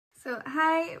So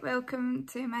hi, welcome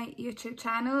to my YouTube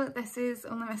channel. This is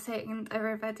only my second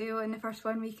ever video and the first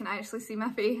one we can actually see my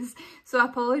face. So I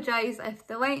apologise if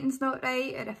the lighting's not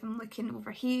right or if I'm looking over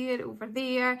here, over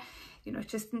there, you know,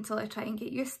 just until I try and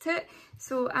get used to it.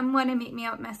 So I'm one of Make Me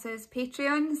Up Mrs.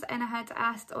 Patreons and I had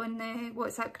asked on the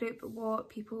WhatsApp group what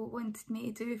people wanted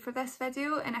me to do for this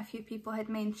video, and a few people had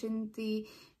mentioned the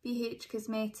BH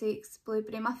Cosmetics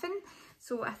Blueberry Muffin.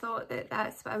 So I thought that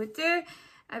that's what I would do.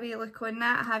 A wee look on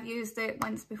that. I have used it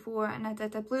once before and I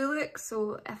did a blue look,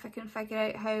 so if I can figure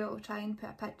out how, I'll try and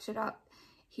put a picture up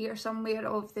here somewhere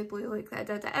of the blue look that I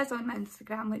did. It is on my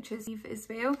Instagram, which is Eve as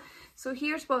well. So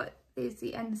here's what is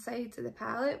the inside of the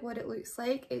palette, what it looks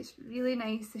like. It's really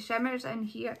nice. The shimmers in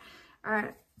here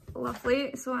are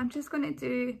lovely. So I'm just going to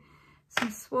do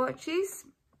some swatches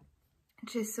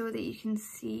just so that you can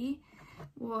see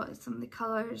what some of the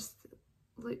colours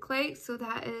look like. So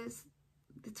that is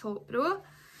the top row.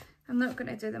 I'm not going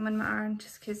to do them on my arm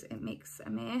just because it makes a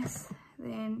mess.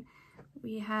 Then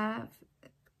we have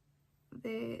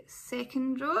the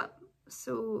second row.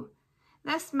 So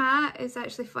this matte is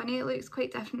actually funny, it looks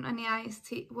quite different on the eyes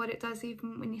to what it does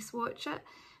even when you swatch it.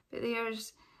 But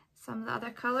there's some of the other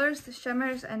colours. The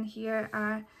shimmers in here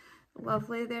are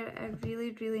lovely. They're a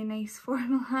really, really nice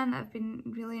formula and I've been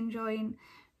really enjoying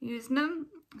using them.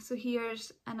 So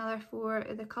here's another 4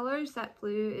 of the colours. That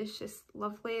blue is just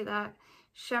lovely. That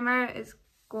shimmer is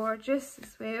gorgeous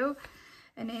as well.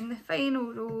 And then the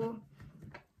final row,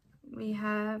 we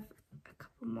have a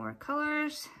couple more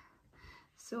colours.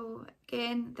 So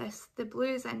again, the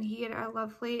blues in here are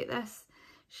lovely. This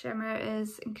shimmer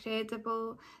is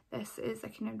incredible. This is a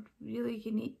kind of really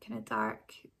unique kind of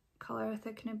dark colour with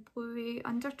a kind of bluey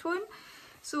undertone.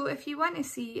 So if you want to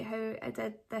see how I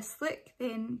did this look,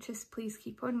 then just please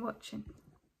keep on watching.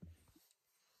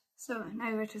 So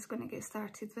now we're just going to get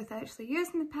started with actually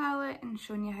using the palette and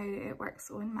showing you how it works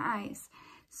on my eyes.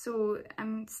 So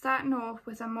I'm starting off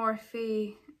with a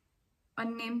Morphe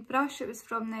unnamed brush. It was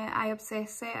from the Eye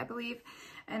Obsessed set, I believe.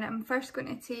 And I'm first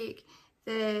going to take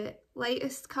the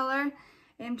lightest colour,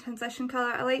 transition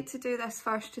colour. I like to do this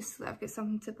first just so that I've got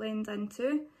something to blend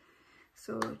into.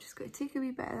 So just going to take a wee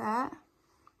bit of that.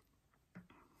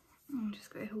 I'm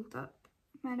just going to hold up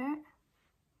a minute.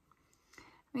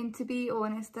 I mean, to be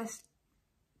honest, this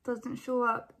doesn't show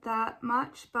up that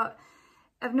much, but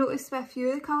I've noticed with a few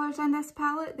of the colours in this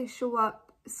palette, they show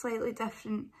up slightly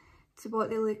different to what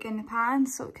they look in the pan.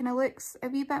 So it kind of looks a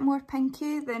wee bit more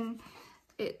pinky than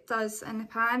it does in the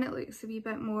pan. It looks a wee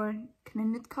bit more kind of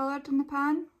nude coloured in the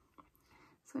pan.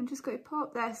 So I'm just going to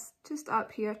pop this just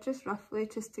up here, just roughly,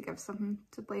 just to give something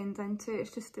to blend into.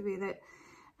 It's just the way that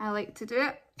I like to do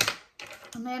it.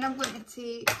 And then I'm going to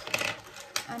take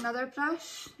another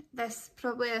brush, this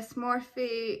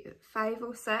Morphe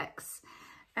 506,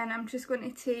 and I'm just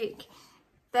going to take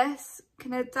this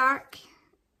kind of dark,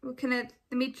 well, kind of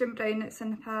the medium brown that's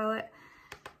in the palette,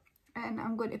 and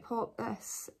I'm going to pop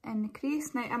this in the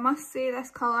crease. Now I must say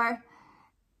this colour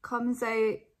comes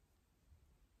out,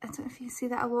 I don't know if you see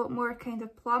that, a lot more kind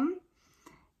of plum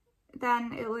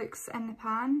than it looks in the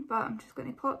pan, but I'm just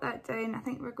going to pop that down. I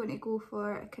think we're going to go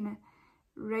for a kind of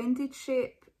rounded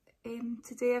shape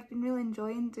today. I've been really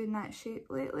enjoying doing that shape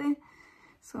lately,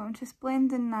 so I'm just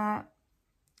blending that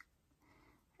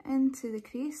into the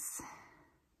crease.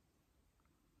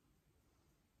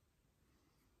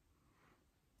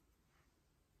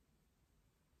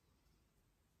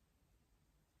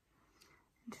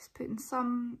 And just putting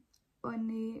some on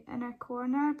the inner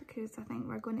corner because I think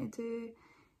we're going to do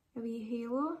a wee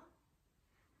halo.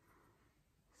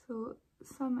 So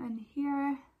some in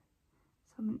here,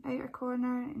 some in outer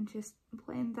corner, and just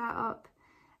blend that up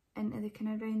into the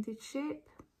kind of rounded shape.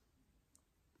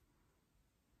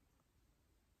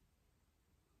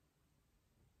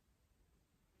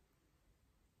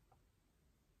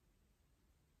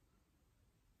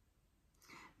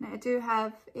 Now I do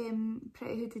have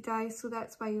pretty hooded eyes, so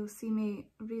that's why you'll see me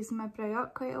raising my brow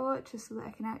up quite a lot, just so that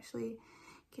I can actually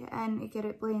get in to get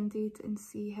it blended and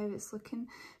see how it's looking.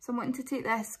 So I'm wanting to take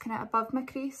this kind of above my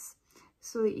crease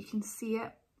so that you can see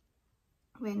it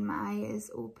when my eye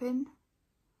is open.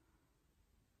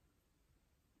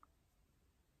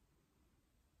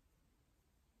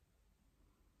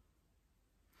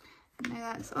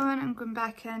 Now that's on, I'm going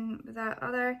back in with that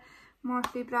other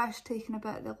Morphe brush, taking a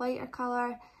bit of the lighter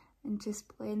colour and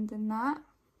just blending that.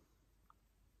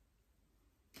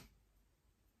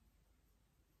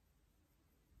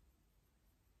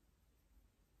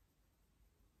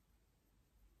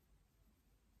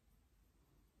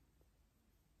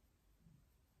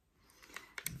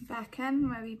 Back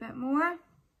in a wee bit more.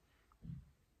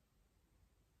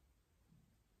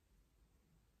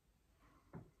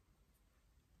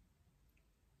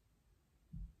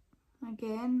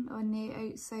 again on the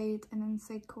outside and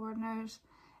inside corners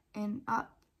and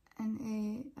up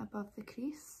and above the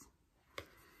crease.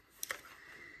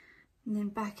 And then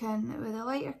back in with a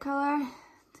lighter colour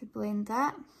to blend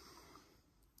that.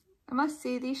 I must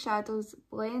say these shadows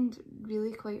blend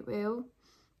really quite well,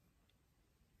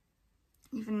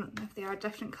 even if they are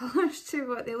different colours to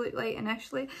what they look like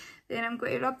initially. Then I'm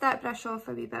going to rub that brush off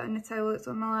a wee bit on the towel that's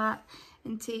on my lap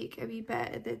and take a wee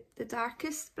bit of the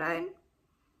darkest brown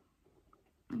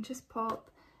and just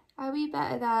pop a wee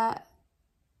bit of that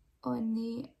on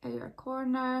the outer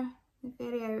corner, the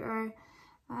very outer,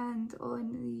 and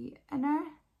on the inner.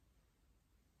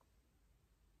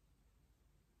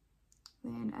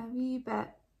 Then a wee bit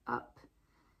up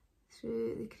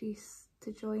through the crease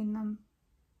to join them.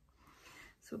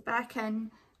 So back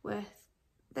in with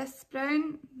this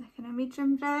brown, the kind of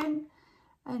medium brown,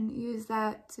 and use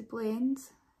that to blend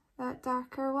that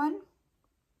darker one.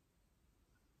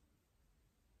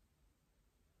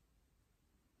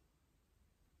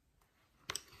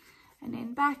 And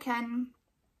then back in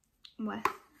with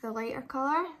the lighter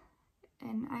colour,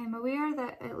 and I'm aware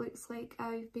that it looks like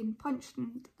I've been punched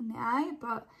in the eye,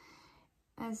 but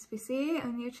as we say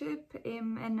on YouTube,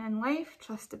 and in life,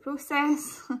 trust the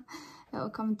process, it'll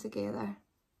come together.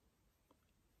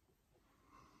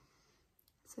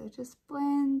 So just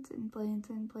blend and blend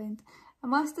and blend. I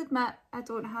must admit, I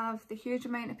don't have the huge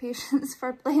amount of patience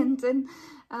for blending.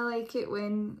 I like it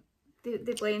when they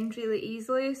blend really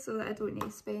easily so that I don't need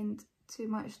to spend too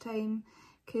much time,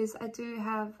 because I do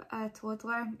have a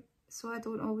toddler, so I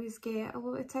don't always get a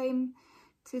lot of time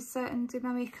to sit and do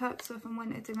my makeup. So if I'm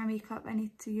wanting to do my makeup, I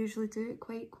need to usually do it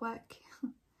quite quick.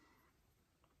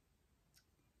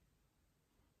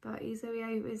 But he's away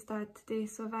out with his dad today,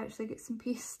 so I've actually got some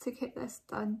peace to get this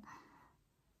done.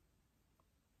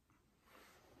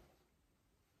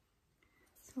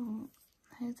 So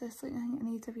how's this look? I think I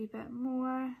need a wee bit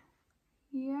more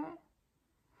here.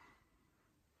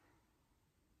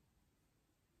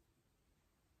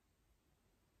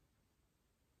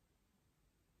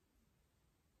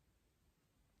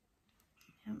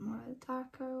 And more of the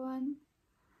darker one.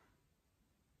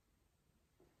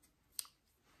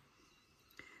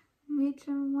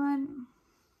 Medium one.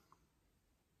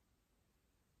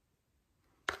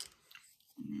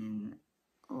 And then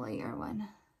lighter one.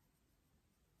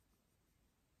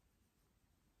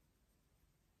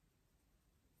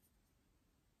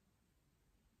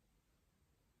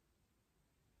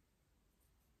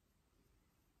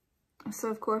 So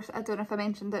of course, I don't know if I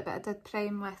mentioned it, but I did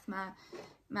prime with my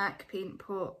MAC paint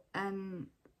pot in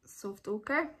soft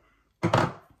ochre.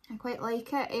 I quite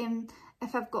like it.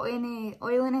 If I've got any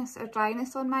oiliness or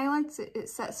dryness on my lids, it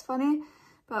sits funny,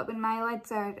 but when my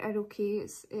lids are okay,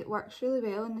 it works really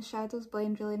well and the shadows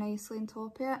blend really nicely on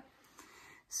top of it.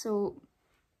 So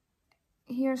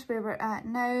here's where we're at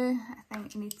now. I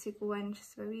think I need to go in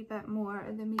just a wee bit more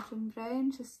of the medium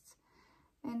brown, just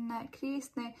in that crease.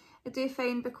 Now, I do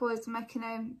find because my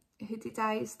kind of hooded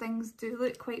eyes, things do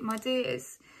look quite muddy,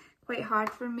 it's quite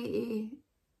hard for me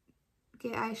to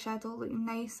get eyeshadow looking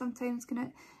nice sometimes, kind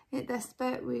of at this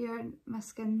bit where my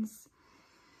skin's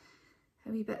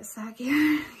a wee bit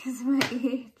saggier because of my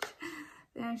age.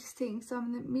 Then I'm just taking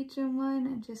some of the medium one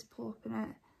and just popping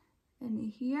it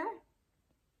in here.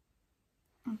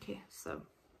 Okay, so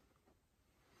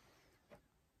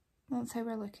that's how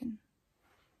we're looking.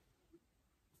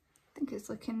 I think it's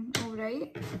looking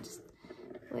alright. Just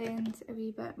blend a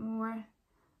wee bit more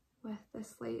with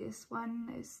this lightest one.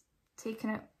 It's taking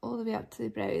it all the way up to the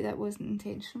brow. That wasn't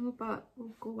intentional, but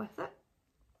we'll go with it.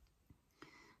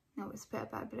 Now let's put a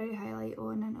bit of brow highlight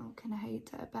on and I'll kind of hide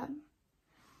it a bit.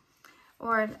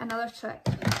 Or another trick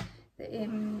that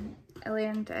I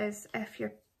learned is if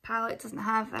your palette doesn't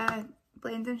have a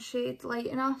blending shade light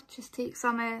enough, just take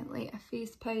some like a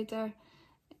face powder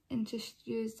and just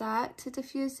use that to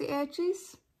diffuse the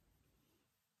edges.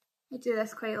 I do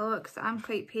this quite a lot because I'm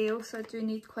quite pale, so I do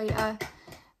need quite a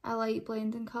light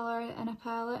blending colour in a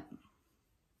palette.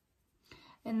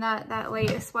 And that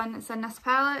lightest one that's in this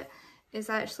palette is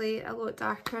actually a lot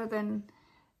darker than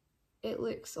it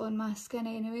looks on my skin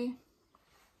anyway.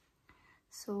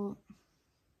 So,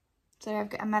 sorry, I've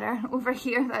got a mirror over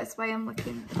here, that's why I'm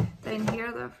looking down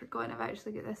here, though I've forgotten I've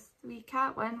actually got this wee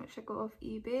cat one, which I got off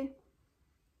eBay.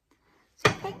 So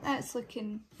I think that's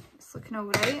looking, it's looking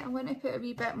alright. I'm going to put a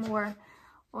wee bit more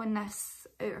on this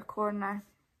outer corner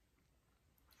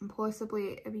and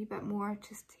possibly a wee bit more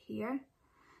just here.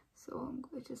 So I'm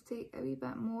going to just take a wee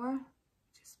bit more,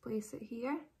 just place it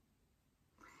here,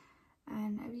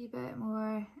 and a wee bit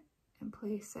more and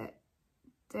place it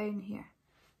down here.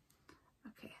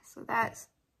 Okay, so that's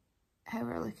how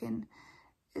we're looking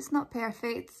it's not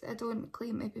perfect. I don't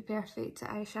claim to be perfect at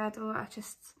eyeshadow. I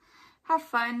just have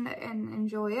fun and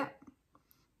enjoy it.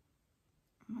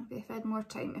 Maybe if I had more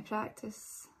time to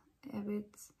practice, it would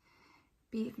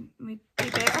be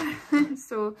better.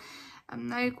 So I'm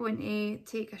now going to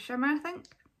take a shimmer, I think.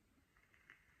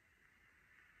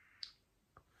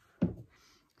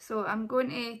 So I'm going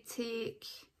to take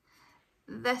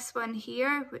this one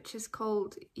here, which is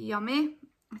called Yummy.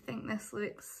 I think this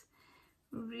looks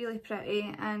really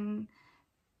pretty and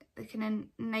the kind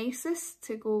of nicest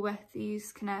to go with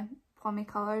these kind of plummy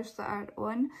colours that are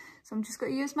on. So I'm just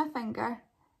going to use my finger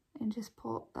and just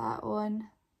pop that on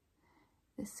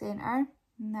the centre,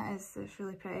 and that's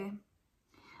really pretty.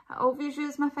 I always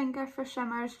use my finger for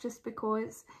shimmers just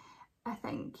because I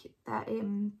think that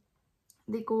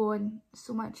they go on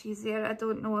so much easier. I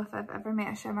don't know if I've ever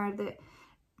met a shimmer that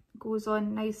goes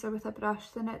on nicer with a brush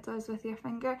than it does with your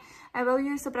finger. I will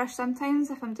use a brush sometimes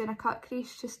if I'm doing a cut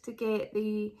crease just to get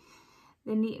the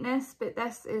neatness, but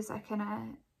this is a kind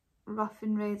of rough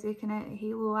and ready kind of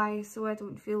halo eye, so I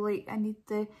don't feel like I need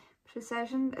the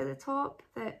precision at the top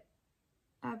that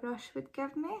a brush would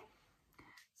give me.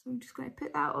 So I'm just going to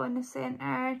put that on the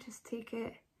centre, just take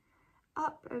it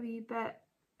up a wee bit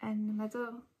in the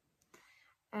middle,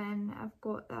 and I've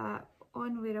got that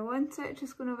on where I want it.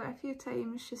 Just going over it a few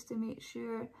times just to make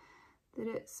sure that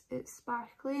it's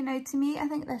sparkly. Now to me, I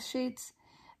think this shade's,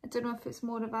 I don't know if it's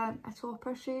more of a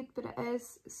topper shade, but it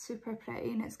is super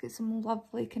pretty and it's got some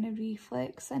lovely kind of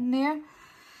reflex in there.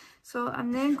 So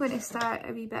I'm then going to start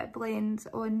a wee bit blend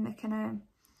on the kind of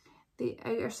the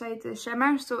outer side of the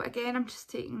shimmer. So again, I'm just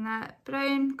taking that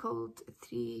brown called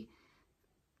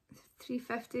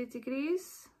 350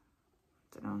 degrees,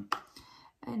 I don't know,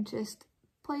 and just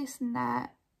placing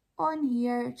that on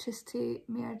here just to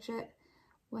merge it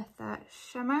with that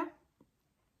shimmer.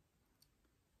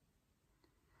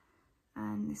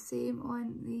 And the same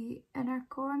on the inner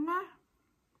corner.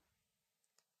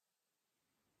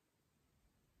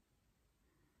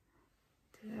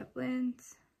 Do that blend.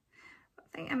 What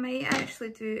I think I might actually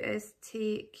do is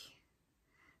take,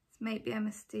 this might be a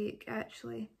mistake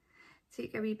actually,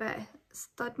 take a wee bit of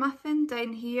stud muffin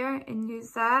down here and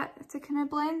use that to kind of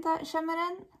blend that shimmer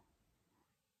in.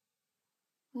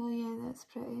 Oh yeah, that's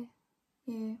pretty.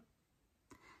 Yeah.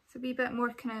 It's a wee bit more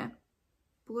kind of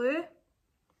blue.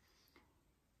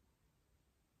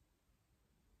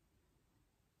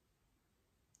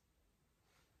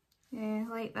 Yeah,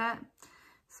 like that.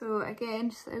 So again,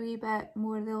 just a wee bit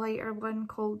more of the lighter one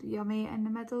called Yummy in the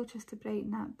middle, just to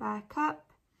brighten that back up.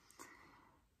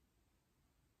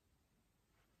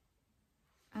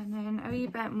 And then a wee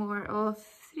bit more of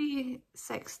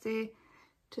 360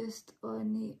 just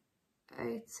on the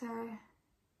outer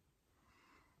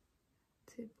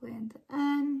to blend it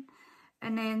in.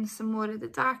 And then some more of the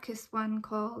darkest one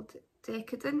called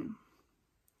Decadent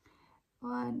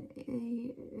on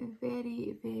a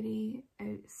very, very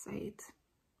outside.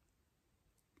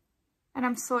 And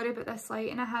I'm sorry about this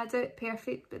light, and I had it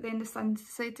perfect, but then the sun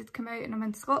decided to come out and I'm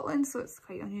in Scotland, so it's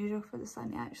quite unusual for the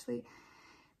sun to actually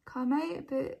come out,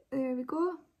 but there we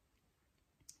go.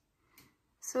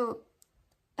 So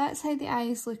that's how the eye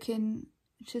is looking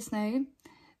just now.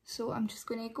 So I'm just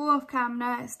going to go off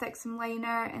camera, stick some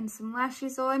liner and some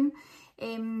lashes on,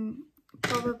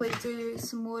 probably do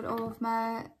some more of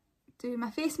my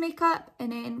face makeup,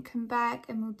 and then come back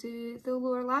and we'll do the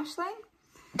lower lash line.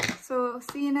 So I'll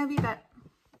see you in a wee bit.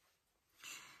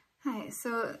 Right,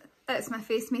 so that's my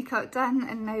face makeup done,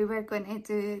 and now we're going to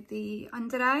do the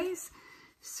under eyes.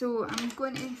 So I'm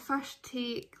going to first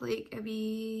take like a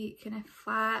wee kind of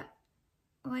flat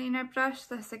liner brush.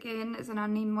 This again is an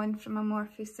unnamed one from a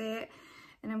Morphe set,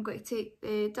 and I'm going to take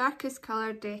the darkest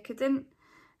colour, Decadent.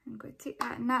 I'm going to take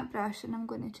that in that brush and I'm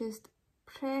going to just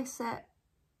press it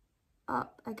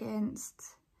up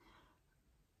against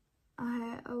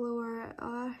a lower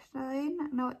lash line,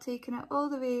 not taking it all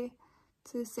the way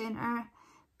to the centre,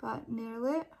 but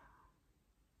nearly.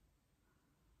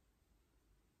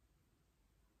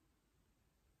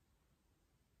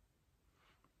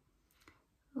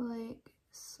 Like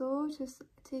so, just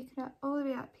taking it all the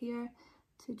way up here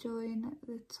to join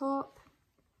the top,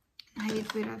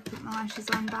 hide where I've put my lashes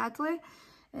on badly.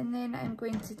 And then I'm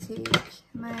going to take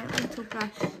my little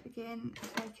brush again,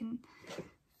 if I can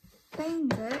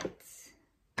find it.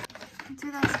 I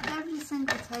do this every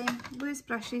single time, lose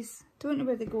brushes, don't know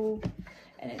where they go,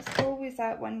 and it's always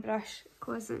that one brush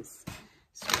because it's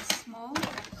so small.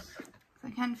 I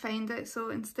can't find it,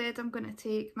 so instead I'm going to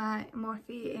take my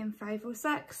Morphe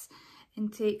M506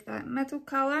 and take that middle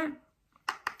colour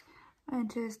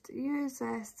and just use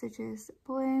this to just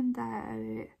blend that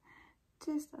out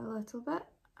just a little bit.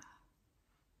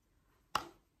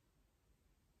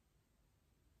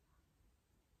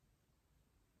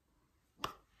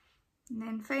 And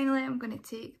then finally I'm going to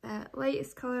take that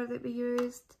lightest colour that we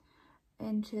used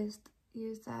and just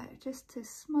use that just to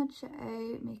smudge it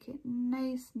out, make it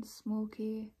nice and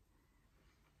smoky.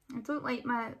 I don't like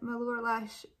my lower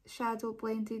lash shadow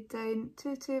blended down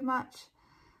too much,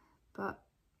 but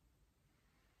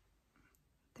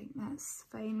I think that's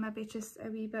fine. Maybe just a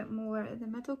wee bit more of the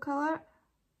middle colour.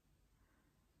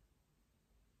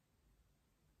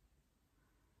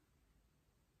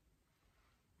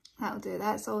 That'll do,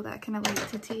 that's all that I kind of like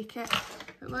to take it.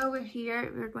 But while we're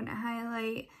here, we're going to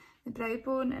highlight the brow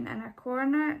bone and inner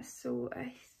corner. So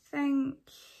I think,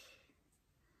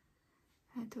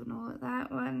 I don't know,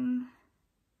 that one,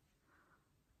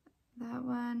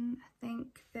 I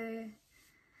think the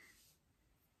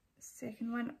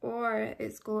second one, or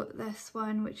it's got this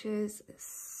one which is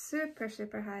super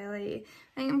highlighty.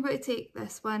 I think I'm going to take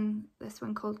this one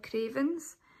called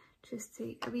Cravens. Just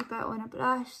take a wee bit on a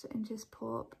brush and just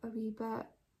pop a wee bit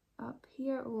up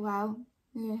here. Oh wow,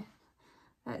 yeah,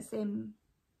 that's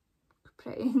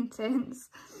pretty intense.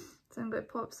 So I'm going to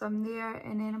pop some there,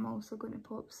 and then I'm also going to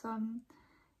pop some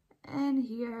in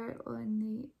here on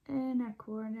the inner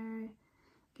corner.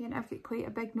 Again, I've got quite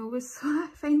a big nose, so I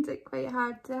find it quite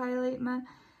hard to highlight my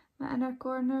inner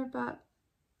corner, but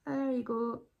there you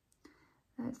go,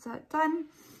 that's that done.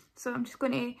 So I'm just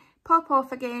going to pop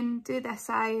off again, do this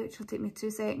eye, which will take me 2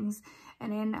 seconds,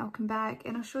 and then I'll come back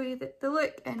and I'll show you the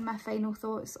look and my final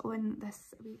thoughts on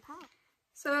this wee palette.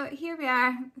 So here we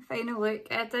are, the final look.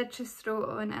 I did just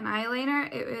throw on an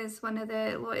eyeliner. It was one of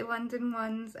the Lottie London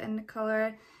ones in the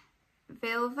colour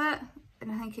Velvet,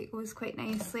 and I think it goes quite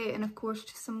nicely, and of course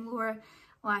just some lower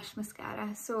lash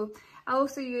mascara. So I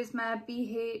also use my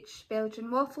BH Belgian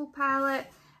Waffle palette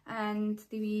and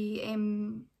the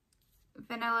wee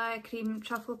vanilla cream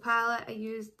truffle palette. I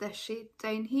used this shade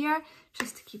down here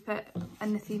just to keep it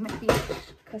in the theme of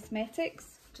BH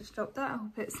Cosmetics. Just dropped that, I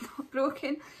hope it's not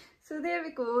broken. So there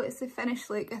we go, it's the finished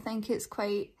look. I think it's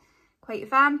quite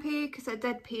vampy because I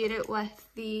did pair it with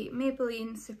the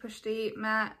Maybelline Super Straight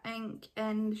Matte Ink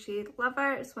in the shade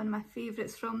Lover. It's one of my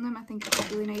favourites from them. I think it's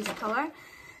a really nice colour.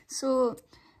 So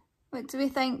what do we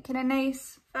think? Kind of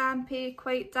nice, vampy,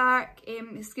 quite dark.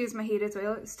 Excuse my hair as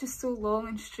well, it's just so long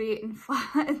and straight and flat,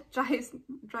 it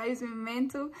drives me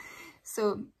mental.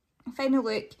 So final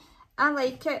look, I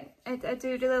like it. I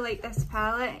do really like this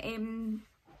palette.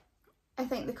 I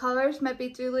think the colours maybe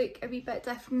do look a wee bit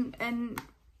different in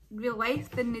real life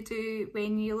than they do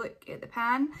when you look at the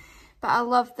pan, but I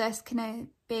love this kind of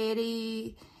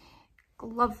berry,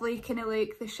 lovely kind of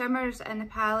look. The shimmers in the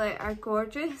palette are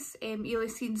gorgeous. You'll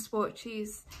have seen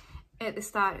swatches at the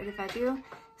start of the video.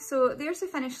 So there's the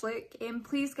finished look.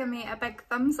 Please give me a big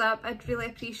thumbs up, I'd really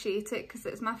appreciate it because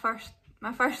it's my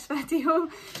first video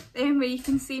where you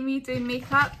can see me doing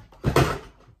makeup.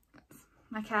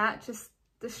 My cat just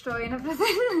destroying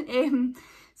everything.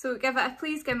 So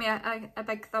please give me a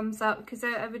big thumbs up because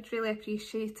I would really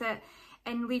appreciate it,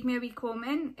 and leave me a wee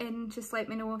comment and just let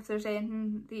me know if there's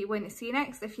anything that you want to see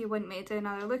next. If you want me to do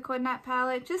another look on that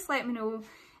palette, just let me know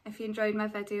if you enjoyed my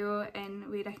video and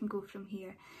where I can go from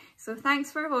here. So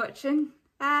thanks for watching,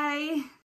 bye!